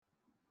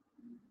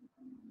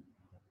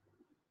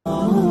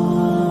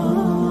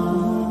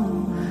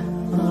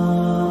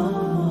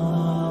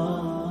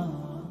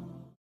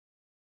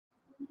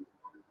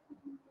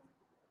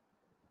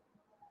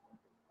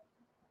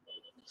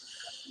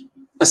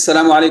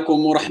Assalamu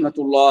alaikum wa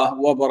rahmatullah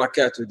wa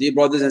barakatuh. Dear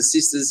brothers and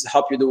sisters,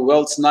 hope you do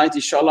well tonight.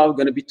 Inshallah, we're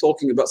going to be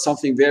talking about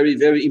something very,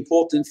 very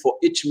important for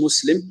each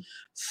Muslim.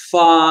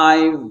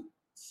 Five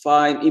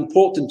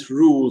important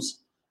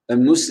rules a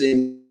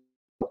Muslim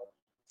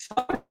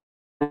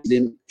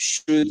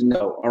should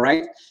know, all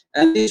right?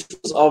 And these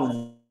rules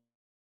are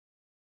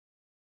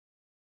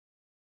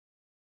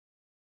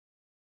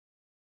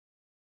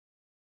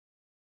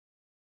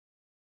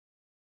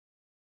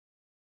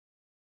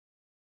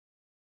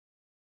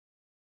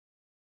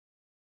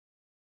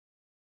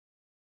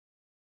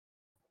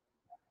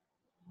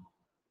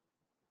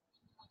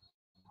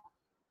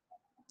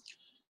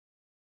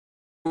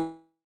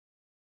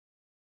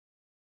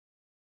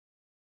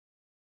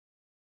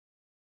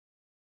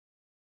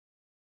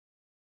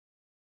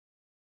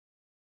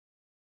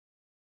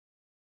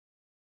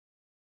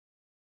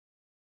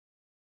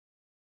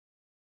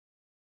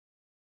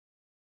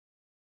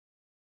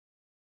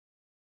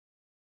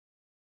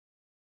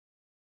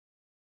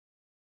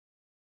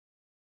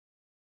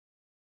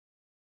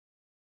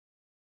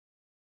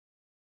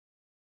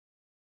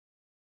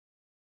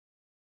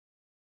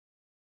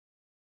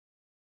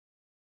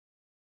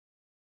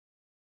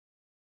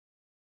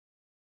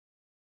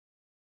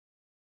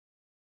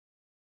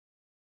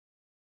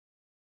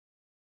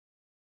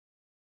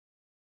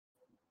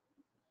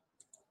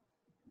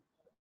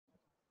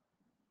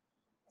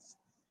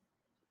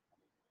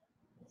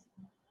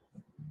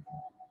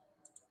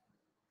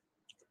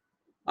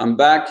I'm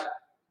back.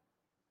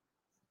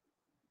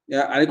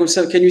 Yeah, alaikum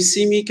salam. Can you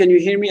see me? Can you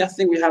hear me? I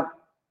think we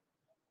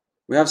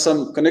have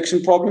some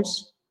connection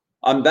problems.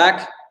 I'm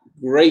back.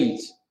 Great.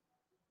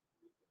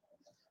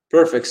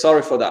 Perfect.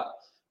 Sorry for that.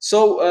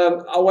 So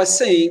I was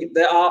saying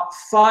there are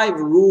five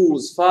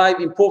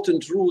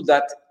important rules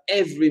that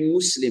every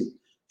Muslim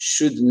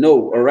should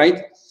know. All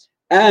right,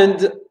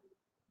 and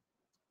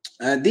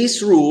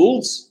these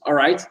rules, all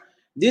right.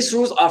 These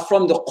rules are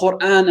from the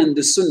Quran and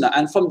the Sunnah,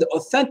 and from the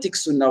authentic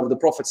Sunnah of the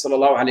Prophet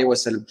sallallahu alaihi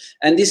wasallam.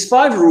 And these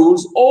five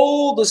rules,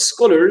 all the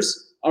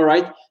scholars, all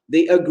right,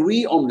 they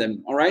agree on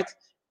them, all right.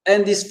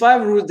 And these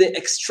five rules, they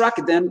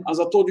extract them, as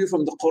I told you,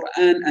 from the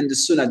Quran and the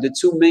Sunnah, the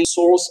two main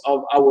sources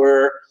of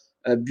our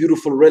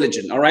beautiful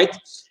religion, all right.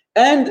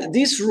 And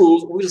these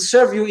rules will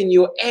serve you in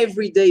your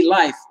everyday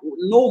life,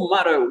 no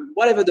matter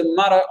whatever the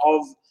matter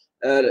of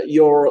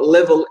your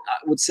level,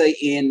 I would say,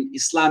 in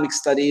Islamic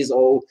studies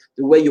or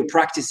the way you're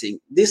practicing.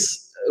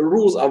 These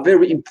rules are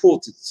very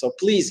important. So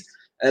please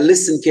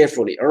listen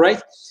carefully, all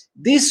right?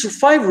 These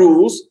five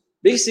rules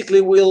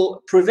basically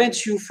will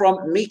prevent you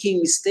from making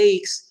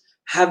mistakes,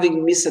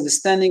 having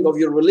misunderstanding of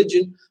your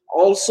religion.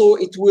 Also,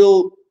 it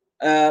will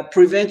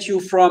prevent you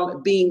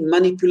from being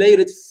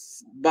manipulated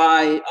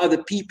by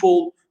other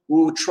people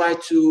who try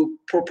to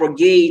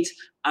propagate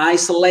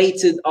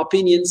isolated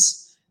opinions.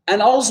 And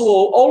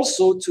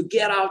also to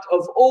get out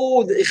of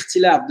all the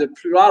ikhtilaf, the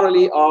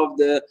plurality of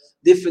the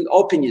different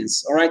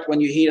opinions. All right, when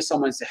you hear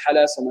someone say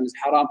halal, someone is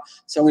haram,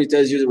 someone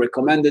tells you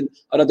recommended,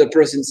 another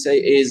person say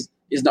is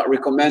not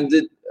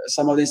recommended,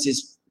 some of this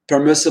is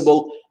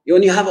permissible.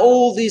 When you have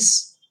all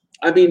these,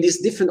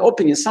 these different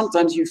opinions,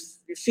 sometimes you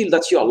feel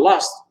that you are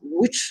lost.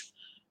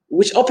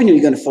 Which opinion are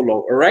you going to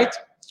follow? All right,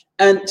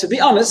 and to be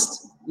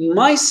honest,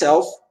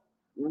 myself,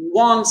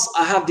 once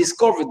I have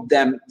discovered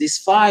them, these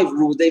five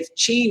rules, they've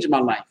changed my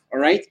life, all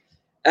right?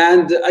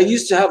 And I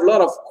used to have a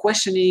lot of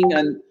questioning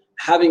and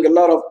having a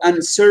lot of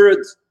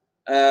answered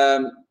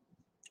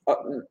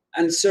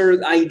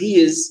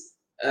ideas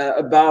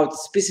about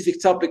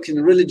specific topics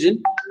in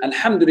religion.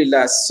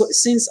 Alhamdulillah, so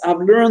since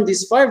I've learned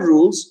these five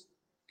rules,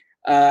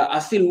 I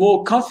feel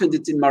more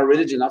confident in my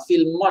religion. I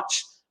feel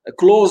much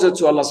closer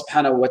to Allah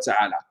subhanahu wa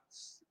ta'ala.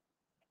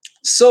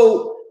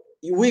 So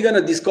we're going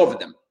to discover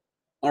them.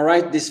 All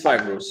right, these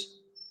five rules.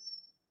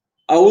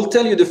 I will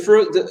tell you the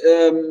first.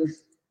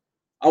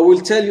 I will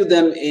tell you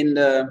them in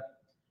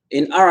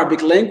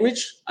Arabic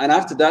language, and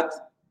after that,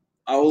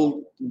 I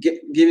will give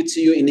it to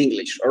you in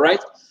English. All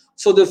right.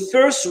 So the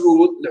first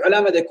rule, the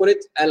ulama they call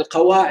it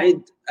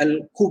al-qawaid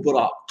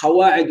al-kubra,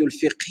 qawaid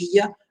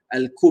al-fiqhiyya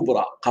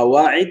al-kubra,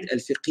 qawaid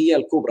al-fiqhiyya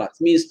al-kubra. It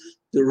means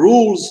the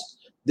rules,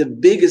 the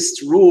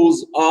biggest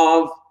rules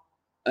of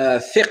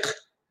fiqh,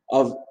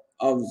 of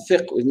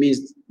fiqh. It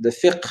means the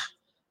fiqh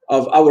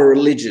of our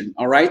religion,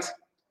 all right?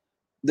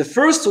 The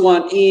first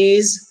one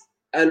is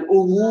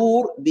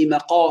al-umur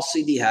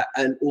bimaqasidiha,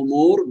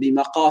 al-umur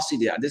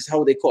bimaqasidiha. This is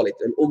how they call it,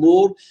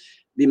 al-umur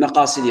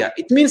bimaqasidiha.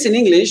 It means in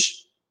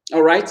English,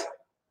 all right,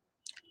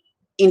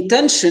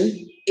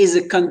 intention is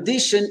a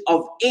condition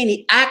of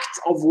any act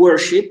of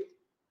worship.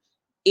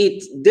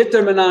 It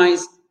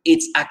determines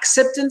its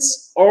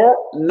acceptance or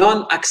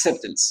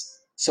non-acceptance.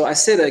 So I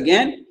said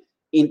again,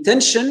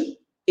 intention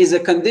is a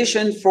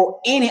condition for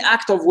any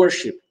act of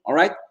worship, all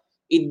right?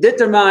 It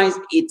determines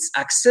its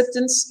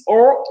acceptance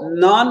or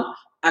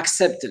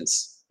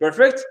non-acceptance.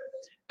 Perfect?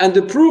 And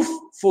the proof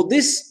for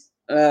this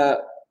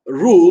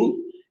rule,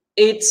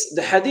 it's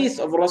the hadith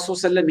of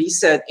Rasulullah. He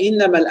said,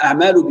 إِنَّمَا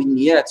الْأَعْمَالُ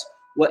بِالنِّيَّاتِ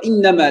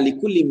وَإِنَّمَا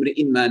لِكُلِّ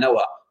امْرِئٍ مَّا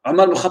نَوَى.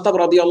 Umar ibn Khattab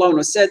radiallahu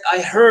anhu said, I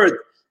heard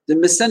the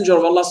Messenger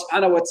of Allah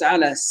subhanahu wa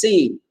ta'ala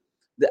saying,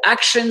 the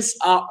actions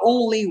are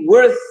only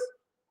worth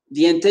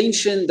the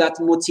intention that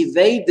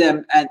motivate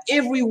them, and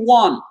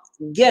everyone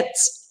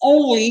gets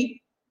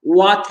only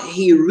what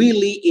he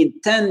really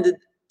intended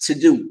to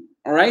do.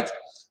 All right?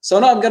 So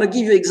now I'm going to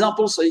give you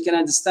examples so you can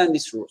understand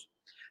this rule.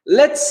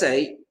 Let's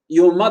say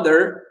your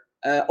mother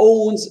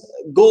owns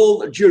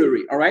gold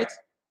jewelry, all right?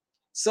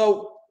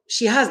 So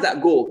she has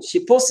that gold. She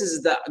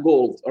possesses that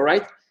gold, all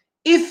right?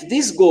 If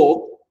this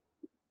gold,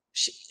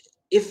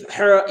 if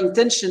her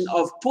intention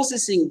of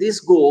possessing this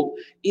gold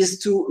is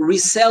to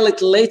resell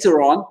it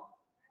later on,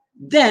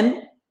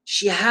 then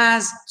she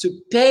has to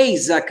pay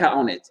zakah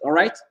on it, all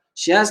right?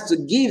 She has to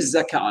give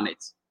zakah on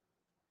it,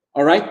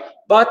 all right?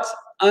 But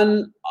on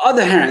the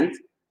other hand,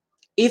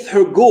 if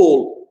her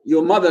goal,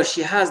 your mother,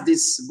 she has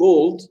this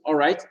gold, all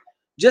right,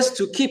 just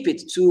to keep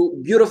it, to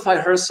beautify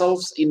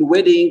herself in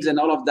weddings and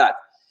all of that,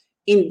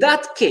 in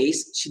that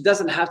case, she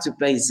doesn't have to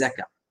pay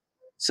zakah.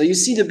 So you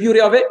see the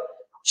beauty of it?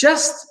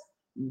 Just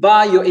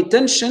by your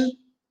intention,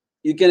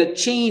 you're going to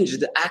change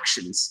the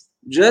actions.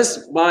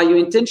 Just by your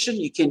intention,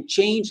 you can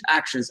change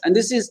actions. And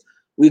this is,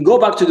 we go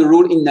back to the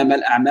rule,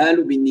 إِنَّمَا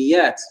الْأَعْمَالُ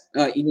بِالنِّيَّاتِ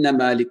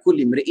إِنَّمَا لِكُلِّ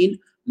امْرِئٍ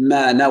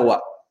مَّا نَوَى.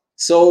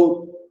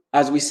 So,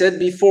 as we said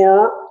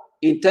before,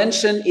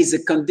 intention is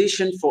a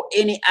condition for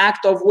any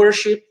act of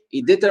worship.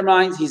 It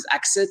determines his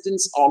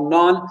acceptance or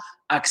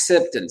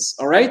non-acceptance.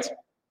 All right?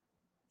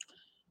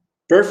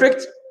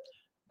 Perfect.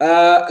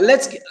 I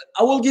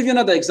will give you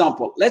another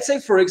example. Let's say,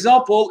 for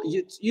example,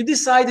 you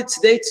decided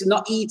today to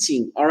not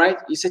eating, all right?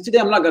 You say, today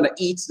I'm not going to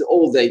eat the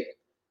whole day.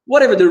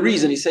 Whatever the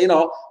reason, you say,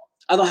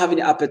 I don't have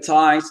any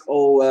appetite,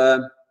 or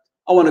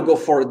I want to go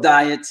for a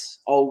diet,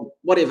 or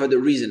whatever the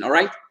reason, all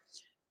right?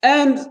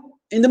 And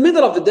in the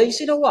middle of the day, you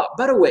say, you know what,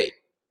 by the way,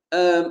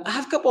 I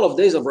have a couple of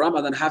days of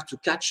Ramadan, I have to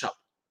catch up.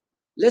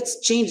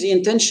 Let's change the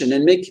intention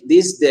and make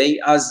this day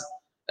as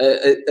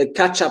a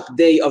catch-up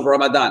day of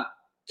Ramadan.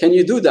 Can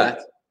you do that?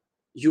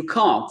 You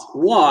can't.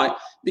 Why?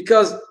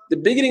 Because the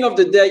beginning of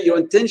the day, your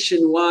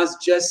intention was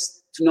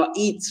just to not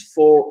eat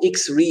for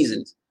X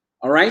reasons.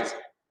 All right?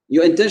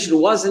 Your intention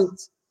wasn't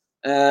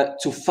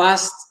to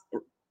fast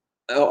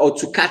or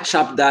to catch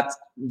up that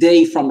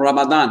day from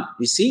Ramadan.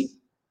 You see?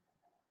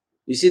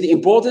 You see the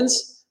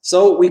importance?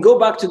 So we go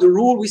back to the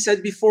rule we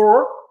said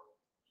before.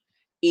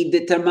 It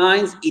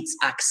determines its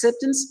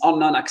acceptance or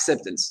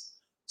non-acceptance.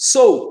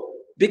 So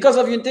because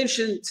of your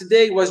intention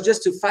today was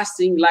just to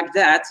fasting like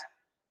that,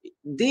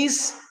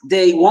 this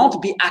day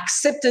won't be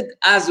accepted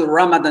as a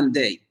Ramadan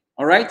day.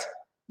 All right?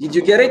 Did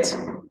you get it?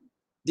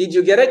 Did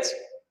you get it?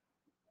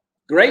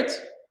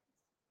 Great.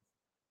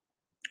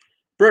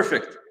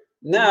 Perfect.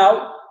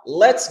 Now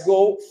let's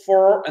go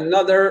for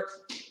another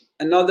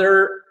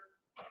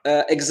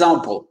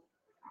example.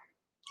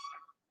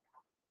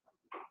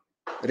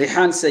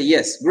 Rehan say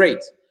yes. Great.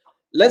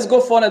 Let's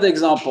go for another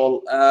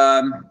example.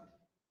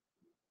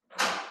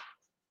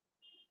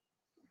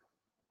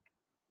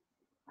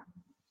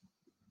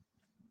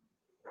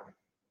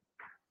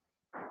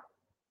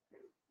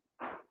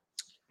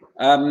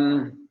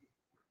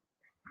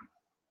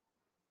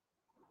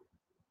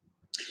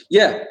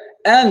 Yeah,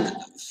 and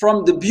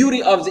from the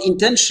beauty of the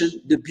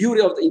intention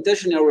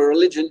in our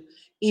religion,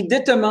 it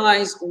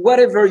determines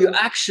whatever your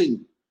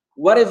action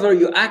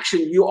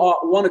you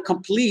want to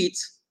complete,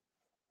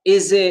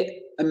 is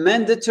it a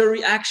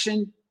mandatory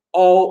action,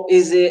 or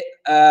is it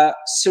a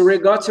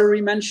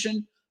surrogatory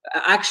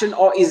action,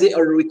 or is it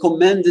a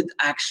recommended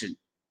action?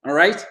 All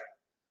right,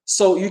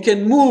 so you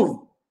can move.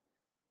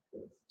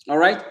 All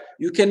right,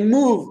 you can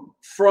move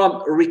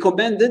from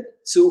recommended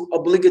to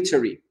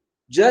obligatory,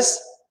 just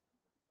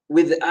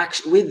with the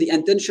action, with the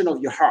intention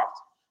of your heart.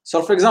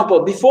 So, for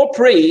example, before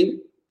praying,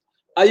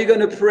 are you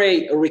going to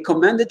pray a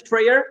recommended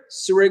prayer,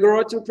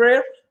 surrogatory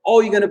prayer,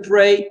 or are you going to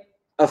pray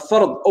a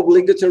fard,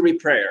 obligatory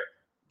prayer?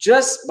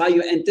 Just by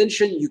your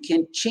intention, you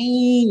can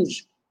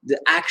change the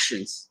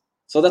actions.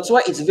 So that's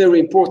why it's very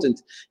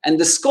important. And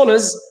the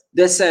scholars,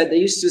 they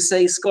used to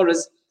say,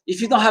 scholars,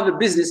 if you don't have a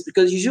business,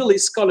 because usually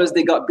scholars,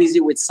 they got busy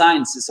with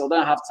sciences, so they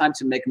don't have time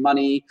to make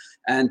money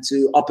and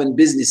to open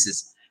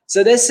businesses.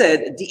 So they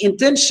said the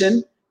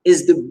intention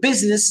is the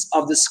business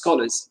of the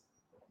scholars.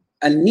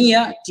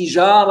 Al-niyya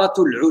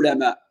tijaratul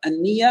ulama.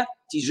 Al-niyya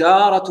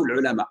tijaratul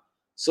ulama.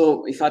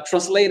 So if I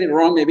translate it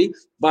wrong, maybe,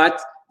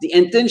 but the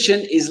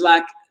intention is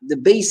like the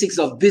basics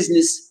of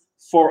business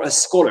for a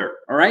scholar.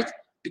 All right?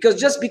 Because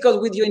just because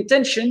with your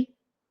intention,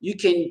 you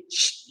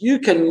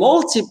can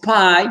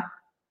multiply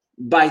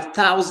by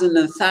thousands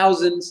and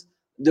thousands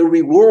the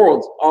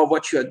reward of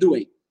what you are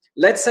doing.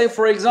 Let's say,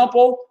 for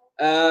example,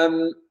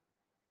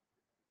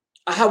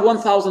 I have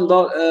 1,000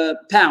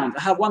 pounds.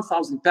 I have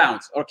 1,000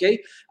 pounds,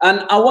 okay? And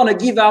I want to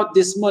give out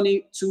this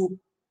money to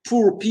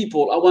poor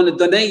people. I want to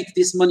donate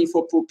this money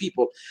for poor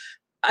people.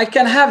 I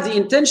can have the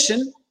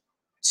intention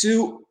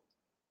to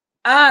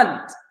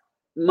add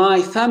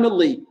my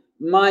family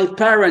my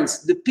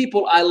parents, the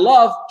people I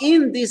love,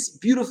 in this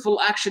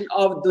beautiful action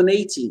of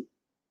donating.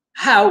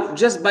 How?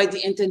 Just by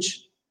the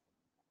intention.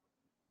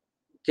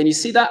 Can you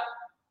see that?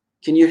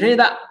 Can you hear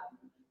that?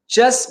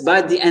 Just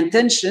by the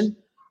intention,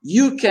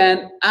 you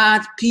can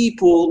add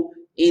people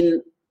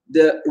in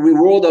the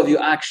reward of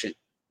your action.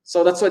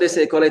 So that's why they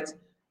say, call it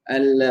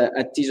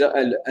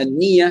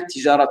al-niyya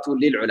tijaratu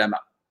lil-ulama.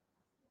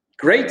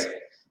 Great.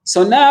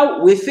 So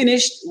now we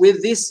finished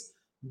with this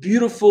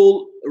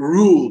beautiful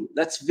rule.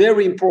 That's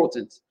very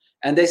important.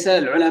 And they say,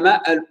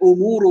 al-ulama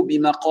al-umuru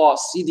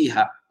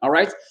bimaqasidiha. All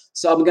right.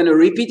 So I'm going to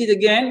repeat it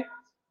again.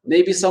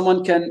 Maybe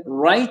someone can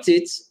write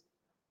it.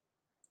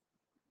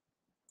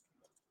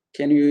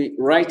 Can you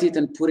write it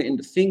and put it in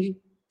the thingy?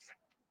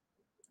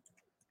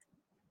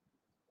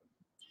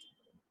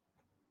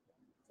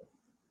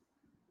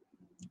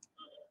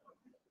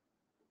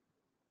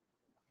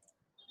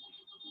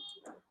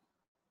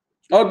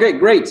 Okay,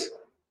 great.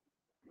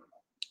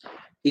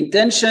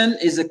 Intention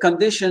is a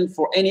condition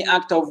for any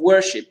act of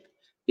worship.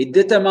 It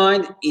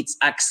determines its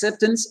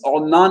acceptance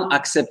or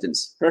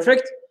non-acceptance.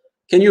 Perfect.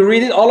 Can you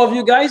read it, all of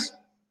you guys?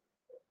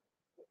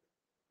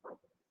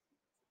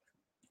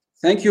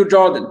 Thank you,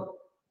 Jordan.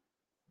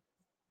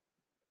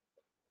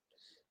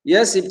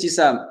 Yes,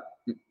 Ibtisam.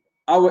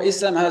 Our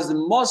Islam has the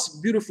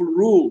most beautiful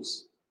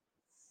rules.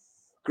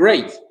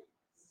 Great.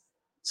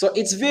 So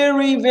it's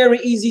very, very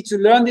easy to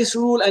learn this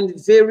rule and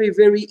very,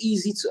 very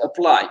easy to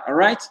apply. All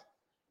right.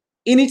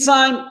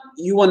 Anytime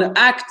you want to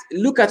act,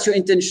 look at your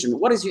intention.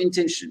 What is your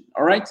intention?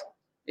 All right.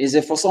 Is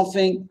it for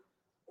something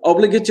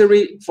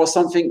obligatory, for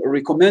something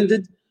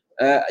recommended?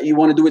 You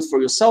want to do it for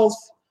yourself,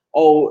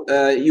 or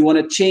you want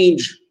to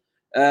change,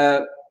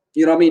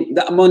 you know what I mean,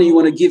 that money you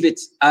want to give it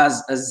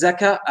as a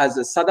zakah, as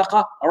a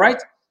sadaqah. All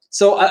right.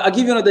 So I'll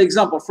give you another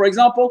example. For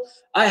example,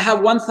 I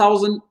have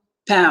 1,000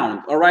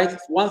 pound, all right,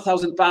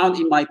 1,000 pound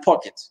in my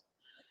pocket,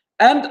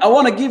 and I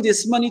want to give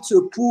this money to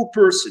a poor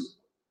person.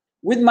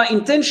 With my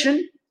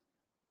intention,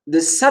 the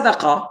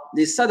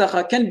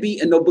sadaqah can be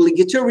an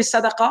obligatory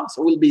sadaqah,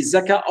 so it will be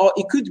zakah, or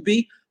it could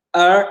be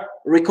a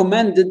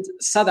recommended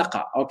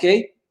sadaqah.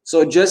 Okay,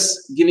 so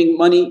just giving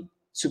money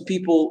to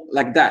people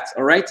like that.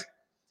 All right.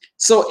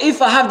 So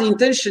if I have the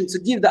intention to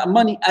give that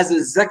money as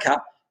a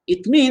zakah,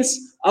 it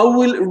means I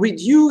will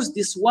reduce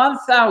this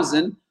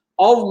 1,000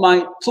 of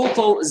my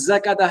total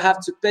zakat I have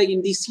to pay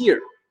in this year.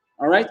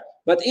 All right.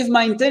 But if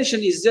my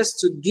intention is just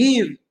to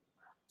give,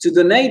 to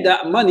donate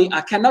that money,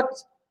 I cannot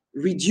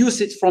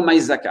reduce it from my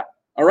zakat.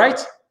 All right.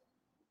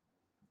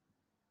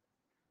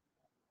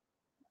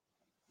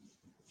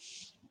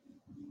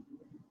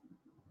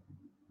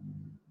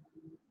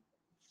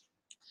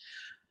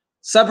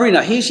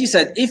 Sabrina, she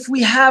said, if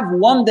we have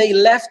one day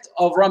left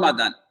of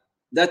Ramadan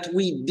that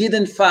we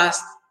didn't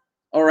fast,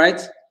 all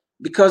right,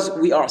 because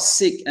we are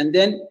sick, and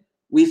then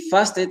we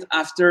fasted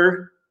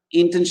after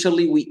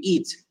intentionally we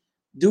eat,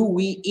 do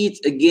we eat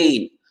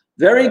again?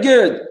 Very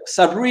good,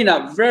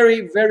 Sabrina.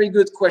 Very, very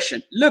good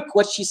question. Look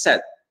what she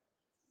said.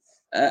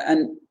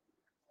 And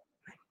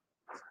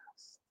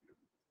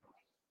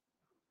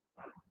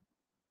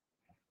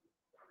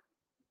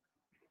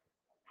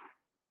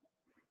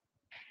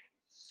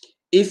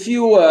if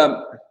you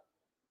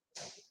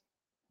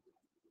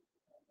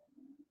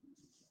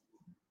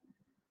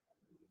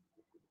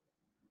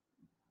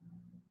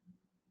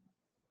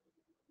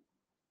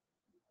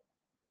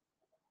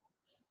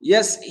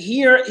yes,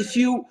 here, if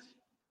you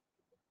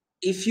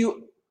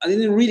I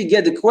didn't really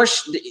get the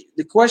question.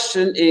 The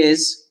question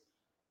is,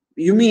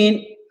 you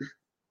mean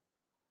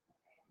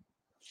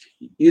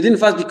you didn't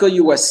fast because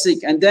you were sick,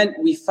 and then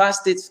we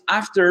fasted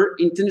after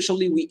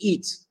intentionally we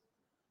eat.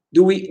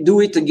 Do we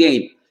do it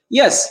again?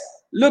 Yes.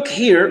 Look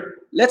here.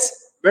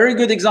 Let's, very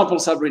good example,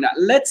 Sabrina.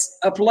 Let's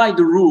apply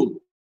the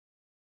rule.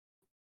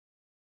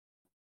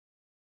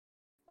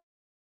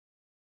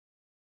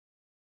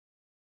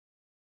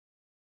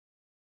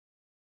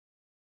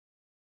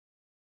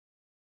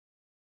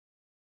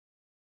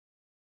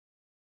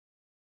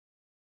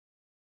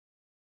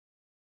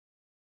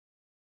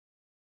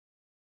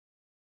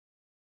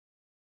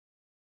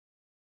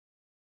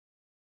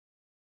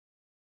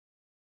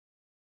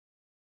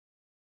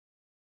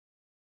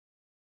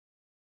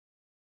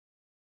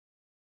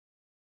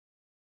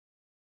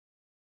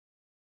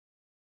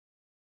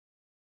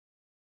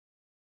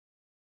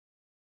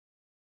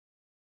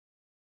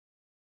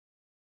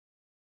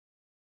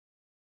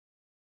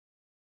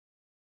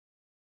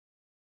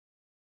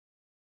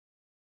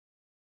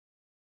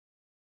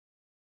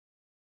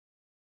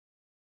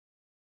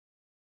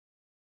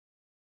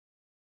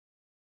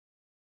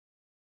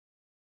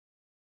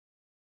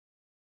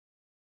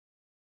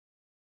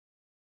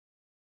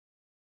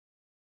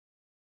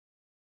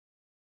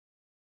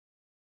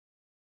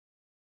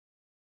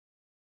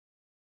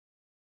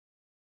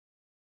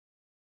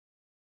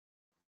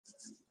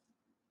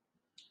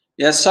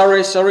 Yeah,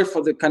 sorry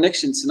for the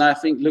connections. Now I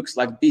think looks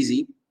like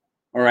busy.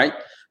 All right,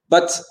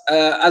 but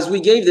as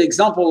we gave the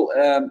example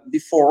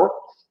before,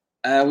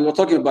 we were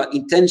talking about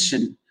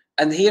intention,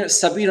 and here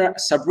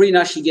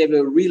Sabrina, she gave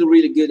a really,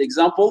 really good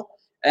example,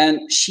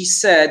 and she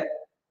said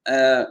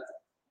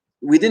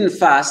we didn't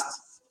fast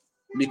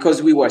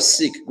because we were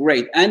sick.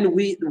 Great. And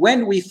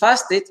when we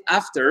fasted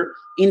after,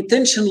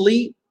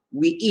 intentionally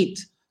we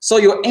eat. So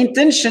your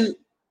intention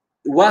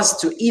was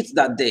to eat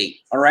that day.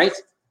 All right.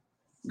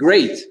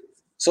 Great.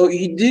 So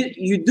you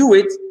do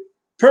it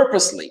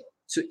purposely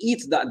to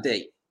eat that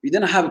day. You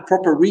didn't have a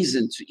proper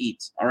reason to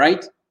eat. All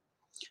right.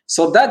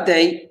 So that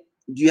day,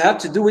 do you have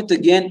to do it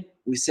again?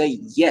 We say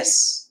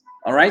yes.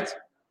 All right.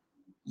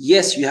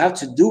 Yes, you have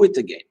to do it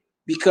again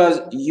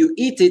because you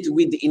eat it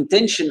with the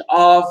intention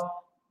of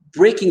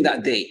breaking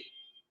that day.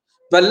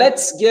 But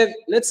let's give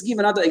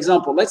another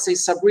example. Let's say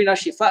Sabrina,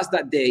 she fasts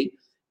that day,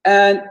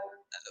 and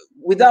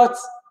without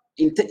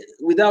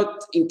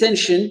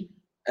intention,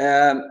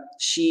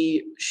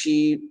 she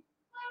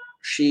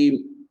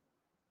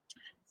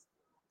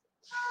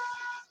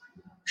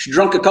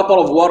drank a cup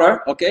of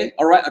water. Okay,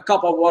 all right, a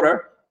cup of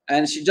water,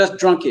 and she just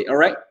drank it. All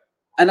right,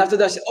 and after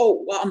that, she said,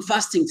 "Oh, well, I'm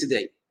fasting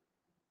today."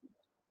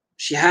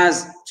 She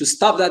has to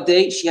stop that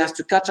day. She has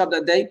to catch up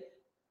that day.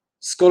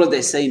 Scholars,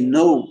 they say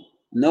no.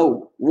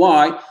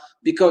 Why?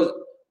 Because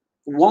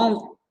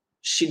once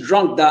she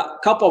drank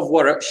that cup of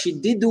water, she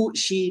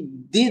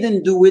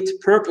didn't do it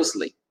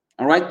purposely.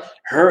 All right.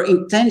 Her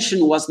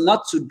intention was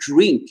not to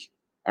drink.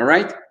 All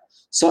right.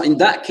 So in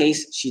that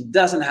case, she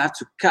doesn't have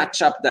to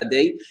catch up that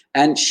day,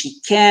 and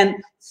she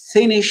can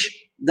finish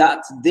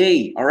that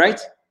day. All right.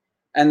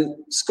 And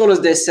scholars,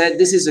 they said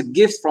this is a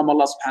gift from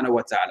Allah subhanahu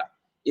wa ta'ala.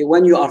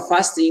 When you are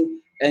fasting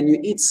and you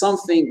eat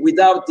something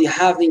without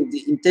having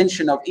the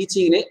intention of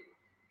eating it,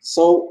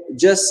 so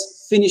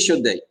just finish your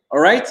day. All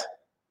right?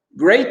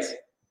 Great.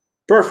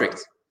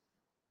 Perfect.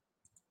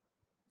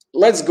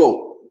 Let's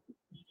go.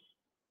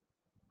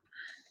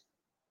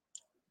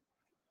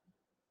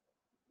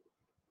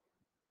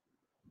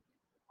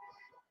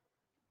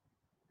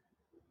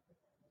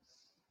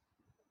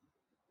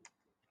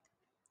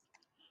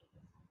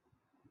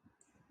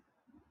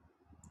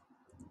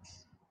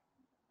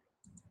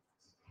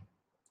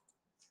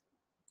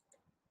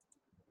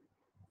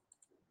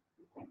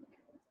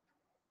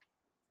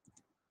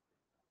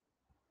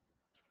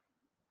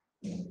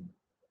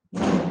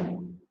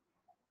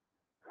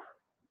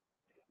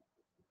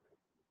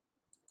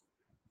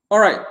 All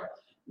right.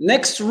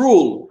 Next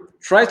rule,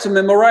 try to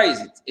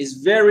memorize it. It's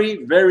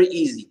very, very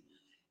easy.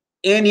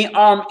 Any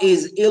harm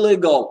is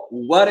illegal,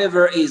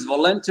 whatever is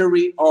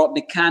voluntary or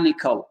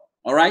mechanical.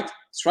 All right.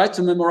 Try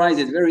to memorize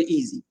it. Very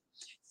easy.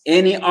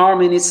 Any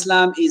harm in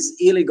Islam is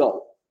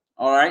illegal.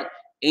 All right.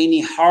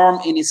 Any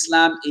harm in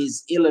Islam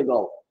is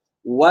illegal,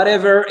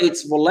 whatever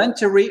it's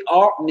voluntary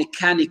or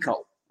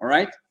mechanical. All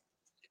right.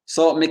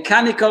 So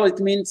mechanical, it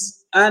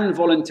means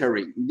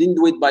involuntary. You didn't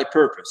do it by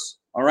purpose.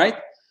 All right.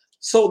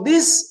 So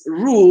this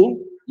rule,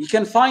 you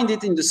can find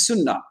it in the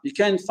Sunnah. You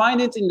can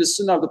find it in the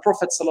Sunnah of the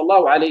Prophet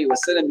sallallahu alaihi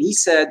wasallam. He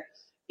said,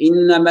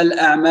 "Innama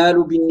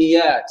al-a'malu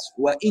bin-niyat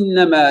wa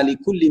innama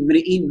likulli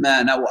imri'in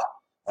ma nawa."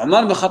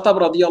 Umar bin Khattab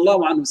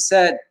radiyallahu anhu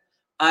said,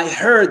 "I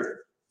heard."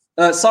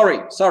 Sorry.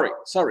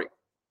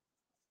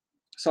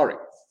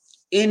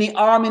 Any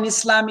harm in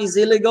Islam is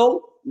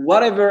illegal,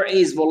 whatever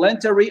is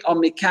voluntary or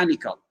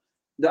mechanical.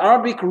 The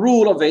Arabic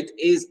rule of it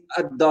is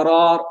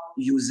ad-darar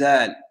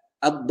yuzal.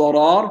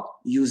 Ad-darar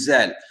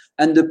yuzal.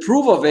 And the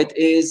proof of it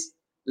is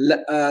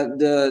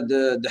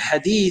the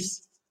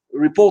hadith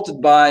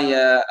reported by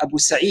Abu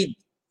Sa'id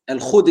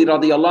al-Khudri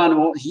radiyallahu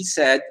anhu. He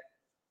said,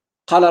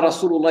 قال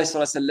رسول الله صلى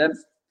الله عليه وسلم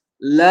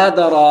لا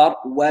ضرار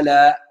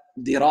ولا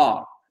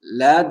ضرار.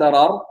 لا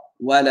ضرر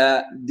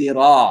ولا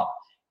ضرار.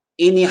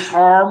 Any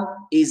harm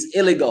is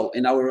illegal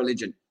in our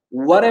religion.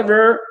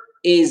 Whatever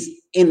is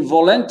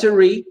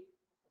involuntary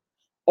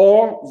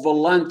or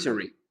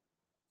voluntary.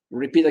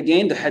 Repeat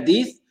again the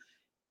hadith.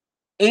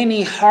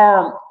 Any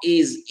harm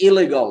is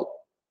illegal,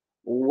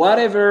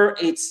 whatever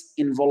it's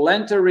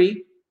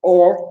involuntary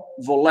or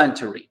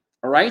voluntary.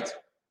 All right?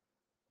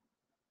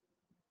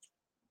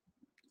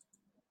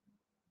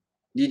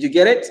 Did you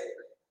get it?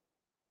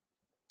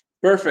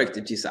 Perfect,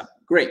 Ibtisam.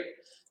 Great.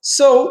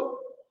 So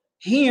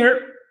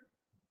here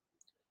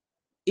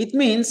it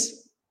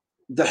means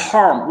the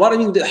harm. What I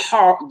mean the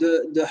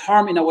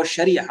harm in our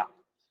Sharia.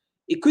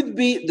 It could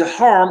be the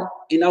harm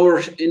in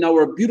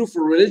our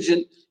beautiful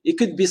religion. It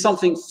could be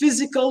something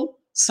physical,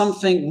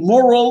 something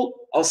moral,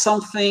 or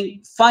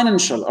something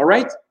financial. All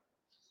right.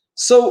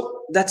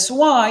 So that's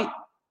why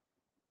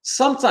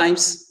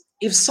sometimes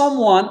if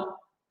someone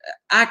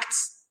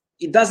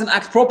it doesn't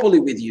act properly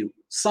with you,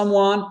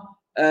 someone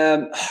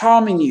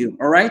harming you,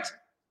 all right,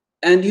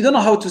 and you don't know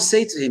how to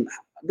say to him,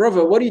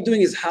 brother, what are you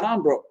doing is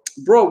haram, bro.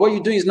 Bro, what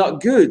you're doing is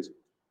not good.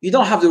 You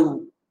don't have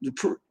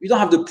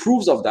the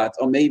proofs of that,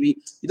 or maybe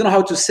you don't know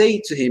how to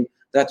say to him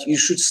that you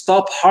should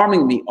stop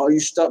harming me, or you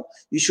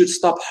should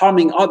stop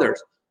harming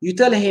others. You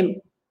tell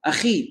him,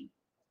 akhi,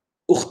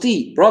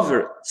 ukhti,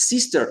 brother,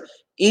 sister,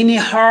 any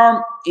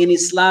harm in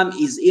Islam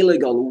is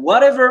illegal,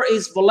 whatever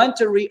is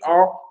voluntary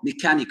or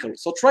mechanical.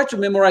 So try to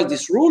memorize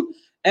this rule,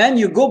 and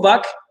you go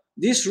back.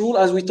 This rule,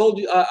 as we told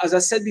you, as I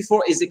said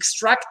before, is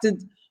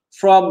extracted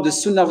from the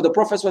Sunnah of the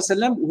Prophet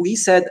ﷺ. He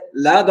said,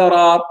 "La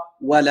darar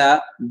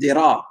ولا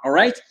ضرار. All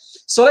right.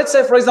 So let's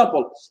say, for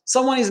example,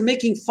 someone is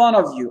making fun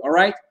of you. All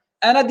right.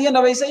 And at the end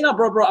of it, you say,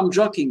 bro, I'm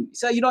joking. You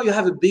say, you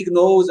have a big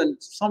nose and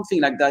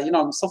something like that,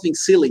 something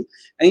silly.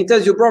 And he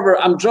tells you, bro,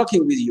 I'm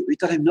joking with you. You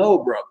tell him, no,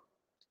 bro.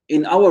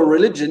 In our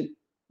religion,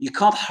 you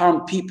can't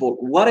harm people.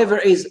 Whatever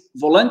is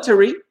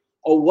voluntary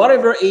or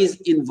whatever is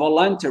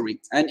involuntary.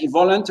 And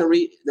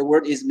involuntary, the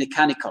word is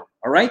mechanical.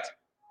 All right?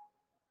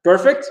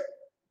 Perfect?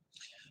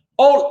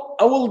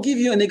 I will give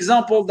you an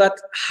example that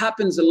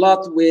happens a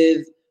lot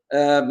with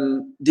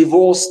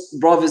divorced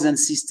brothers and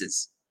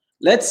sisters.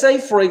 Let's say,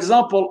 for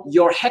example,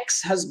 your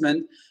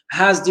ex-husband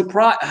has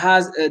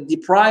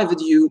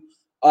deprived you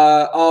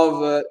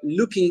of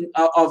looking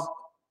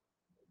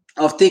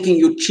of taking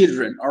your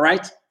children, all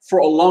right, for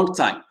a long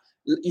time.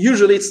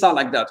 Usually, it's not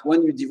like that.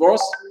 When you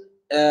divorce,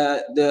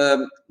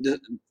 the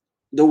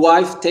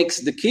wife takes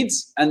the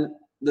kids, and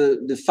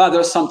the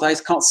father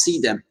sometimes can't see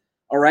them,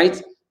 all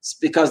right. It's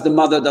because the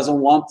mother doesn't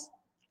want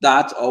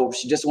that, or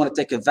she just want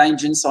to take a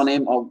vengeance on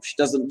him, or she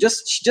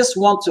just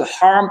want to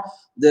harm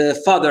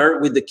the father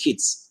with the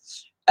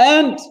kids.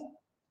 And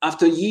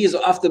after years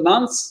or after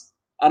months,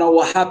 I don't know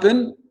what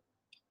happened.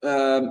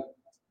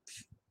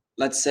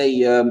 Let's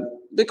say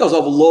because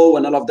of law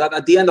and all of that,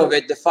 at the end of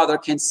it, the father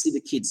can't see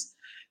the kids.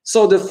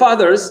 So the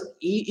fathers,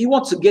 he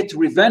wants to get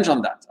revenge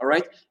on that, all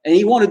right? And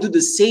he want to do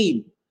the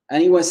same.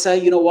 And he will say,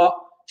 you know what?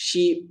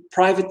 She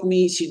deprived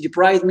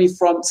me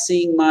from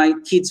seeing my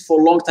kids for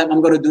a long time.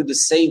 I'm going to do the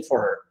same for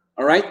her,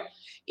 all right?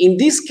 In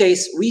this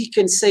case, we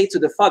can say to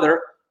the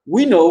father,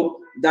 we know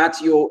that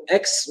your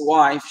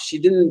ex-wife, she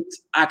didn't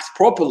act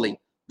properly.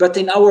 But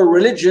in our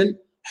religion,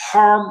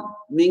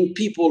 harming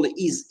people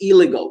is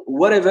illegal,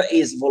 whatever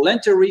is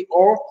voluntary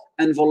or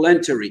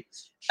involuntary.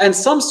 And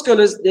some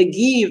scholars, they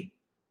give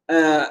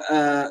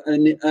a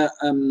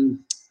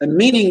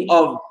meaning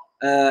of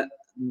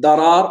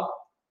darar,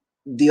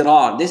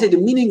 dirar. They say the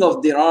meaning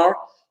of dirar,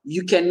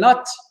 you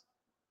cannot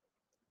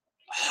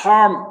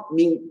harm,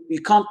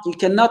 you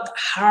cannot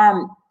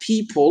harm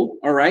people,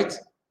 all right,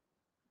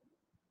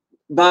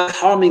 by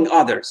harming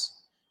others.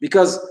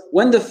 Because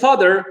when the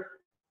father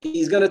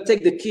is going to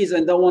take the kids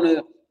and don't want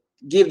to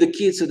give the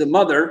kids to the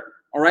mother,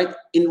 all right,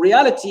 in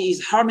reality,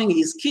 he's harming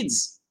his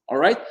kids, all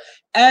right,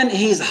 and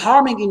he's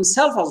harming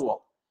himself as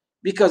well.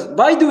 Because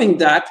by doing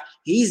that,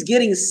 he's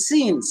getting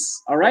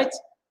sins, all right.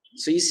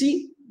 So you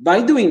see,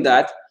 by doing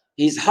that,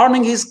 he's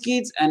harming his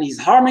kids and he's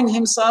harming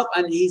himself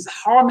and he's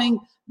harming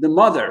the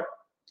mother.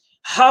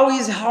 How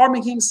is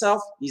harming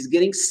himself? He's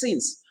getting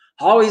sins.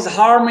 How is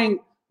harming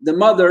the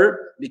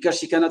mother? Because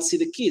she cannot see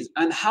the kids.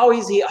 And how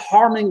is he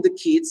harming the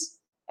kids?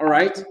 All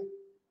right,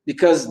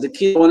 because the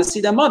kids want to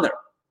see their mother.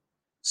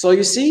 So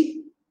you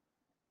see,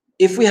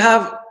 if we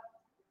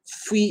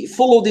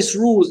follow these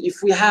rules,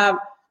 if we have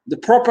the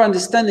proper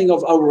understanding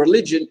of our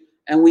religion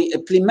and we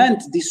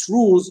implement these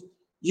rules,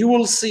 you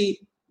will see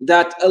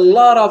that a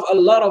lot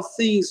of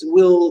things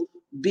will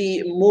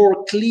be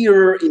more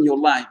clear in your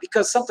life.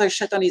 Because sometimes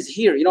shaitan is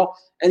here,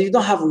 and you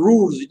don't have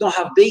rules, you don't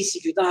have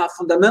basics, you don't have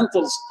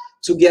fundamentals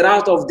to get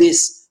out of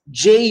this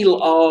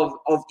jail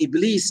of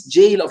Iblis,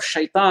 jail of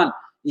shaitan.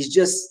 Is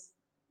just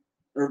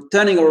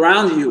turning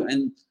around you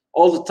and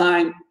all the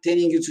time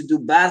telling you to do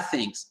bad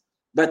things.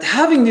 But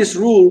having these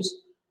rules,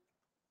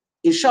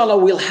 inshallah,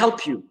 will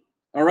help you,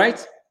 all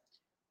right?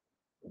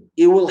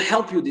 It will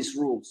help you, these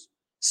rules.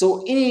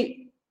 So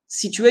any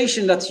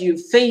situation that you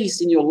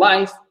face in your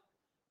life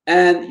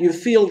and you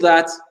feel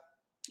that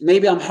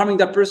maybe I'm harming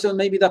that person,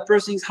 maybe that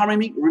person is harming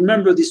me,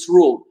 remember this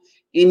rule.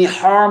 Any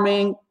harm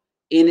in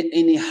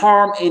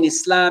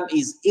Islam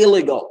is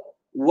illegal.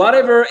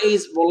 Whatever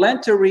is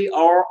voluntary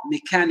or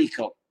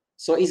mechanical.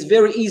 So it's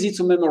very easy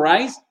to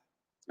memorize,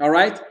 all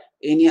right?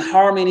 Any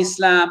harm in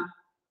Islam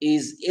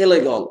is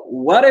illegal.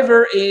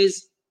 Whatever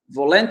is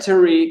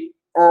voluntary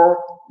or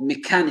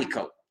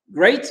mechanical.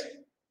 Great.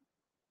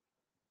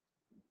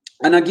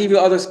 And I'll give you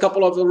others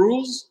couple of the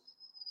rules.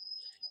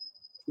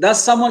 That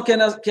someone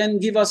can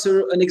give us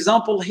an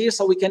example here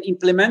so we can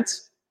implement.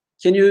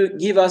 Can you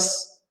give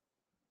us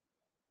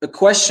a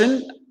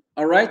question,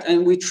 all right?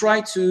 And we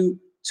try to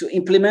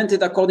implement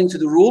it according to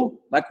the rule,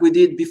 like we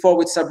did before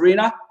with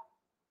Sabrina.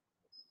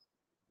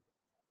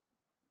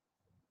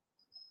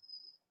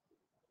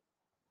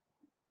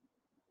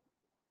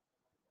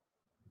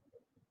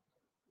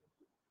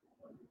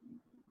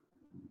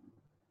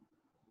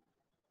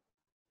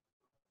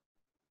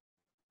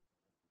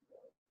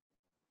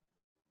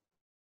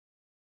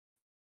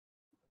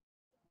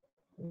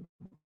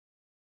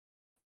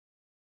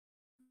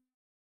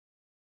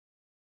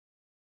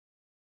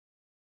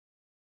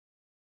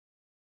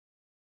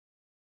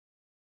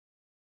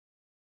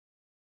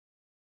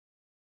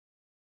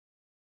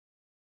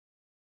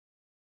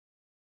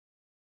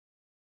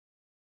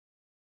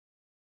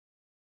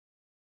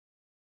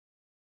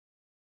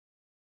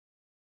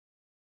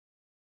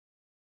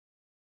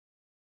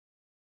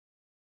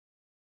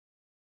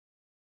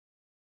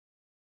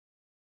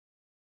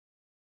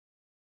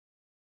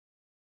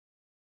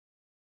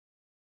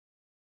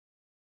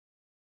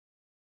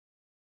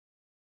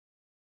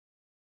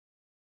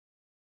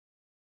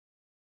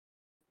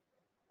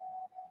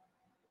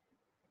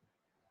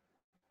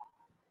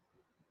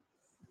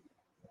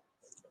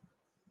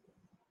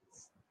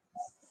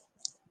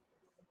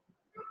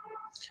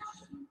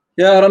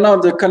 Yeah, I don't know.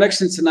 The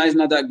connection tonight is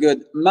not that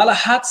good.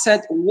 Malahat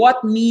said,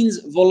 what means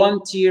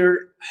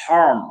volunteer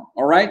harm?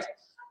 All right.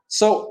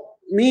 So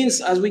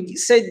means, as we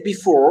said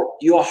before,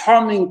 you are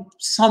harming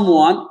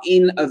someone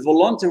in a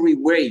voluntary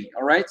way.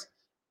 All right.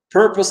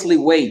 Purposely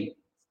way.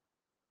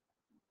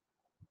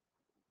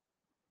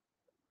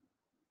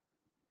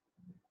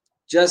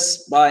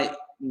 Just by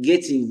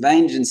getting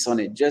vengeance on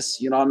it.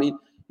 Just, you know what I mean?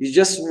 You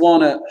just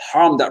want to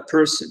harm that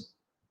person.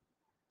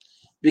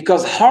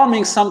 Because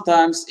harming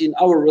sometimes in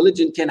our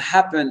religion can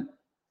happen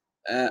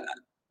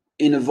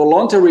in a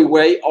voluntary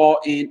way or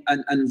in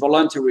an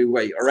involuntary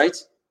way, all right?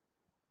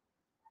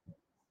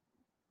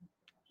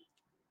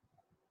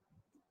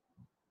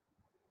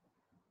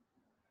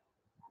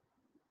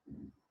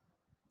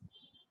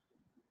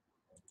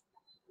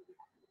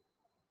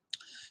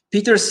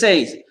 Peter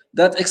says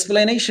that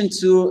explanation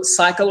to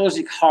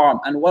psychological harm,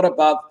 and what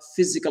about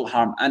physical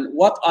harm? And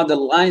what are the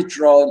lines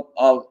drawn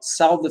of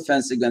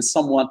self-defense against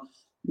someone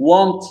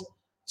want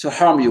to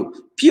harm you?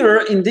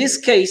 Peter, in this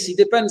case, it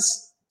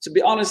depends, to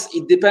be honest,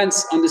 it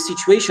depends on the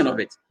situation of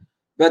it.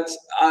 But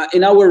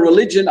in our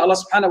religion, Allah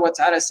subhanahu wa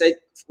ta'ala said,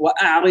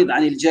 وَأَعْرِضْ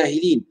عَنِ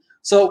الْجَاهِلِينَ.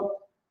 So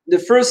the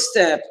first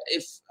step,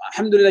 if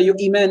alhamdulillah your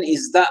iman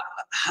is that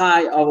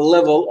high of a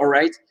level, all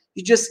right,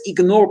 you just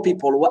ignore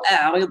people.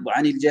 وَأَعْرِضْ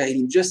عَنِ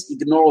الْجَاهِلِينَ. Just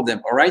ignore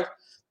them, all right?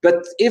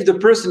 But if the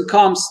person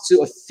comes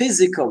to a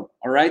physical,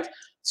 all right,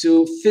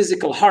 to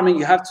physical harming,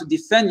 you have to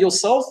defend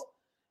yourself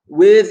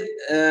with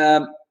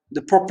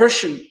the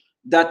proportion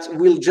that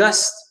will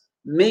just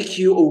make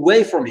you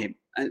away from him.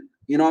 And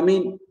you know what I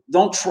mean?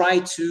 Don't try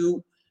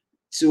to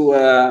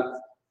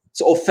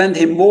offend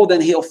him more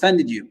than he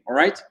offended you, all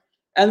right?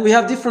 And we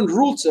have different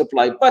rules to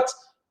apply. But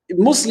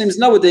Muslims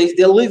nowadays,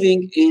 they're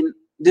living in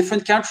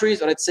different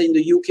countries, or let's say in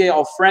the UK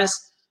or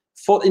France.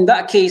 For in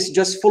that case,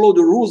 just follow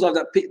the rules of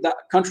that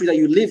country that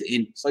you live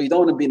in, so you don't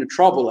want to be in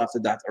trouble after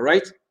that. All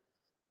right,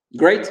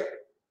 great.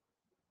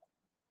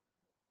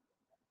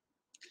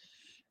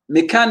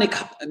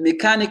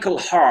 Mechanical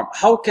harm.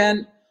 How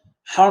can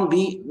harm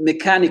be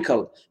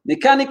mechanical?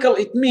 Mechanical,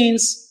 it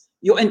means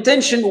your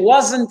intention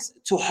wasn't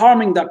to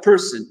harming that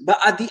person, but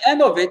at the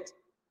end of it,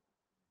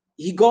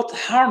 he got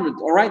harmed.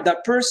 All right,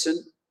 that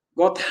person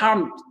got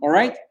harmed. All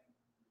right.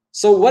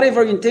 So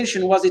whatever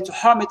intention was it to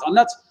harm it or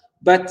not,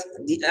 but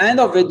the end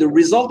of it, the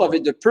result of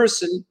it, the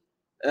person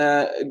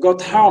got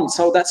harmed.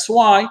 So that's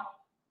why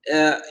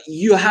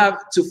you have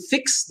to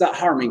fix that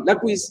harming.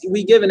 Like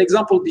we gave an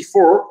example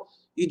before,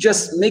 you're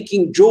just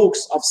making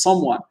jokes of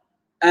someone.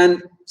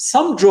 And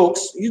some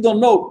jokes, you don't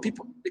know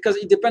people, because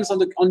it depends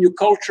on your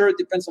culture, it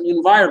depends on your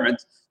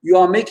environment. You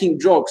are making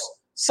jokes.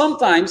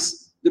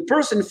 Sometimes the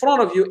person in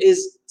front of you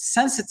is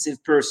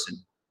sensitive person.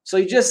 So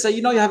you just say,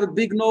 you know, you have a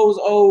big nose,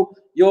 oh,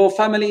 your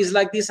family is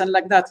like this and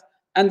like that.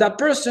 And that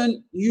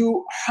person,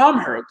 you harm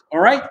her, all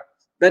right?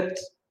 But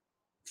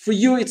for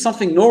you, it's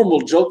something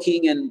normal,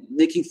 joking and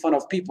making fun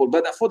of people.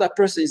 But for that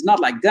person, it's not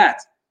like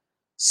that.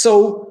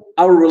 So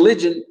our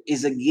religion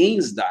is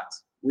against that.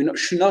 We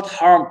should not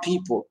harm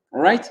people,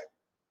 all right?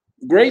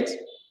 Great.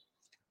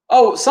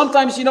 Oh,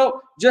 sometimes, you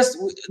know, just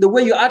the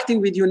way you're acting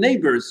with your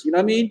neighbors, you know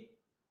what I mean?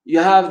 You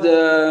have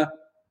the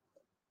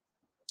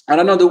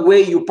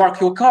way you park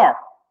your car.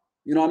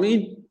 You know what I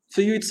mean?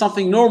 For you, it's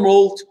something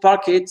normal to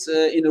park it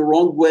in the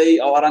wrong way,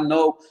 or I don't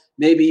know,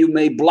 maybe you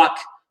may block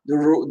the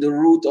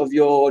route of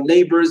your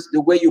neighbors.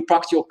 The way you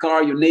parked your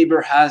car, your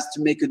neighbor has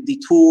to make a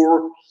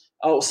detour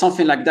or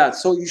something like that.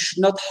 So you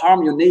should not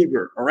harm your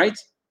neighbor, all right?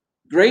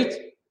 Great.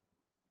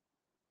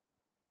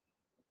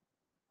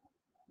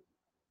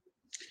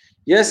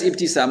 Yes,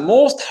 Ibtisa,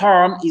 most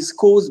harm is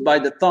caused by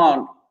the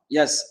tongue.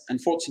 Yes,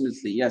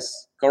 unfortunately,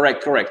 yes,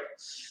 correct.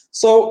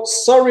 So,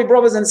 sorry,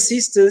 brothers and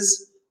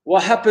sisters,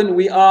 what happened,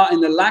 we are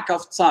in a lack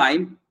of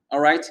time,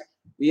 all right?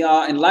 We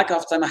are in lack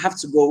of time, I have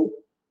to go.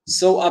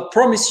 So I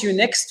promise you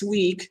next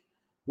week,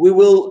 we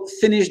will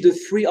finish the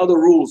 3 other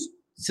rules.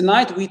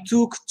 Tonight, we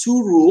took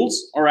 2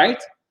 rules, all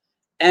right?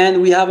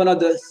 And we have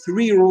another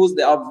 3 rules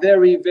that are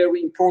very,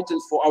 very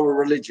important for our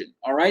religion,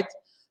 all right?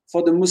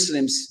 For the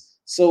Muslims.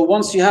 So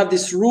once you have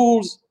these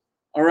rules,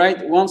 all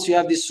right, once you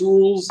have these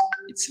rules,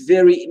 it's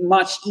very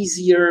much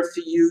easier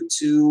for you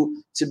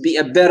to be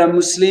a better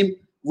Muslim,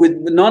 with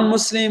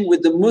non-Muslim,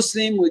 with the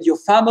Muslim, with your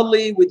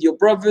family, with your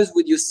brothers,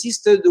 with your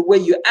sister, the way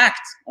you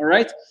act, all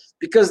right?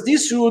 Because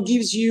this rule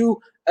gives you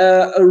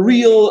a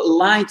real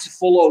line to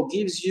follow,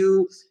 gives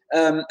you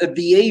a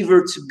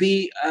behavior to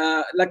be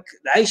like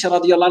Aisha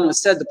radiallahu anha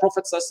said, the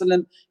Prophet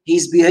ﷺ,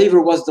 his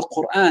behavior was the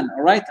Quran,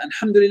 all right?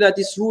 Alhamdulillah,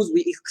 these rules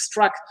we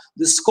extract,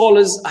 the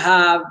scholars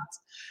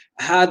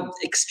had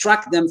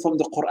extract them from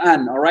the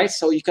Quran, all right?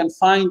 So you can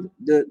find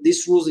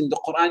these rules in the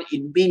Quran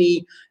in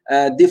many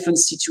different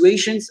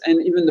situations, and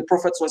even the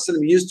Prophet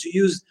ﷺ used to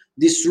use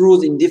these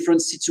rules in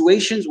different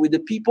situations with the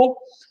people.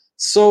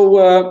 So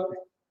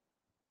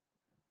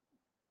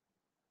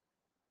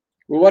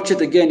we'll watch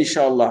it again,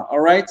 inshallah, all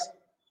right?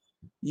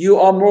 You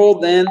are more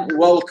than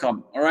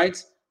welcome, all right?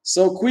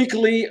 So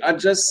quickly,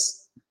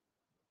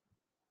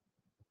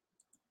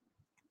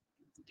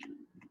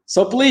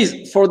 so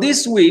please, for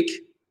this week,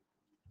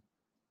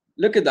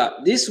 Look at that.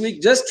 This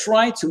week, just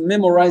try to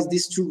memorize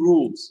these 2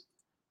 rules.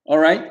 All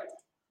right?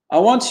 I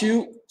want you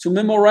to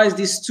memorize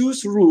these two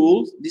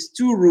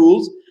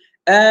rules,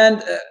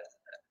 and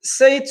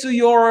say to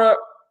your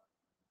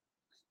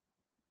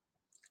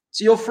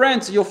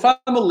friends, to your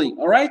family.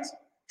 All right?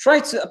 Try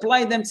to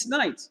apply them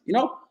tonight. You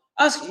know,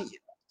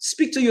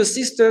 speak to your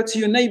sister, to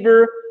your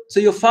neighbor,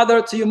 to your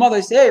father, to your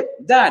mother. Say, hey,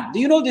 Dad, do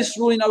you know this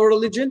rule in our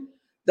religion?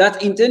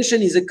 That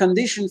intention is a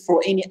condition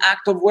for any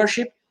act of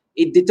worship.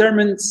 It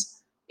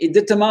determines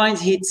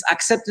its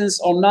acceptance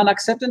or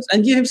non-acceptance.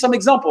 And give him some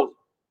examples.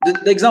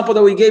 The example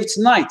that we gave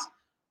tonight.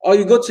 Or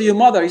you go to your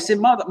mother, you say,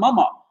 Mom,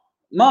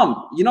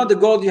 you know the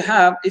gold you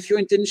have, if your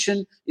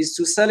intention is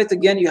to sell it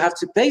again, you have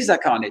to pay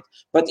zakah on it.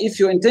 But if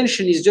your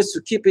intention is just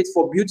to keep it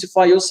for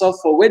beautify yourself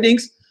for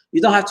weddings,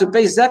 you don't have to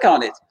pay zakah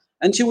on it.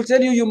 And she will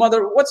tell you, your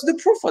mother, what's the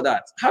proof for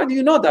that? How do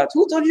you know that?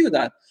 Who told you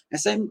that?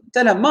 And say,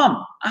 tell her,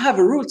 Mom, I have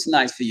a rule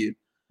tonight for you.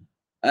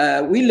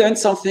 We learned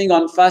something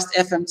on Fast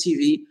FM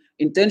TV.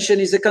 Intention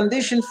is a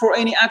condition for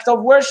any act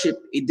of worship.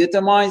 It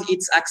determines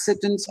its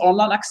acceptance or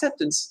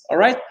non-acceptance. All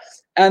right?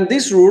 And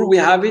this rule, we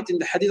have it in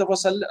the hadith of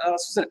Rasulullah.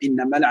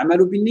 إِنَّمَا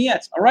الْأَعْمَالُ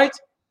بِالنِّيَّاتِ. All right?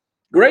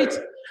 Great.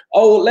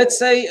 Oh, let's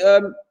say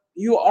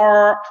you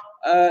are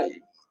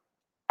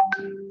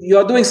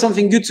doing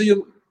something good to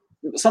you,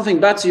 something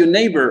bad to your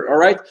neighbor. All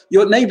right?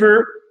 Your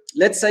neighbor,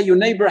 let's say your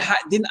neighbor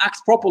didn't act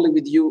properly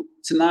with you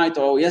tonight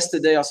or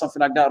yesterday or something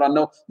like that. I don't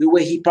know the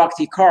way he parked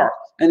his car,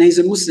 and he's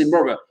a Muslim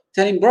brother.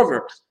 Tell him,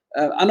 brother,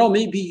 I know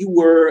maybe you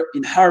were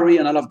in a hurry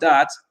and all of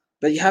that,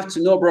 but you have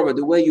to know, brother,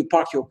 the way you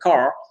park your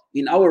car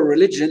in our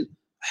religion,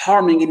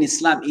 harming in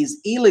Islam is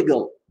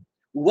illegal,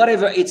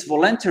 whatever it's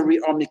voluntary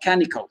or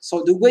mechanical.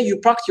 So the way you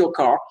parked your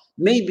car,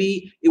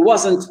 maybe it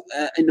wasn't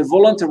in a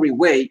voluntary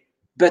way,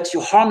 but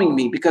you're harming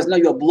me because now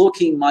you're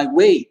blocking my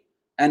way.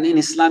 And in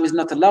Islam is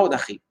not allowed,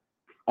 akhi.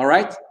 All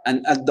right?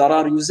 And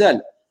al-darar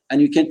yuzal.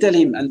 And you can tell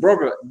him, and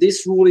brother,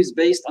 this rule is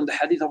based on the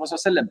hadith of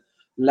Rasulullah.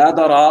 La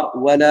darar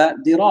wa la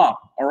dirar.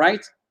 All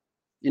right?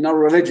 In our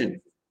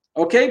religion.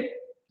 Okay?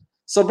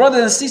 So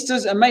brothers and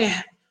sisters, may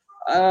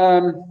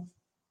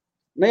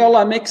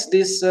Allah makes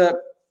these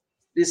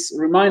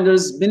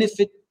reminders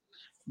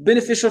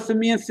beneficial for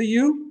me and for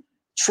you.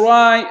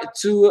 Try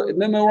to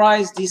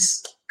memorize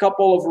these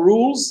couple of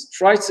rules.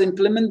 Try to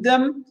implement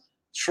them.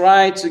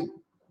 Try to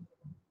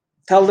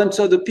tell them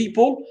to other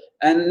people.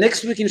 And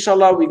next week,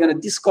 inshallah, we're going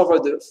to discover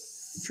the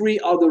 3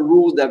 other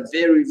rules that are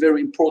very, very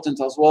important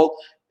as well.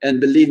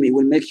 And believe me, it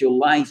will make your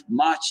life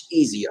much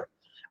easier.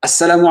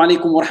 السلام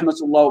عليكم ورحمة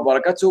الله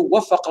وبركاته.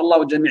 وفق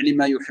الله الجميع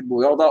لما يحب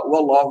ويرضى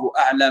والله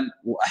أعلم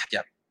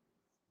وأحكم.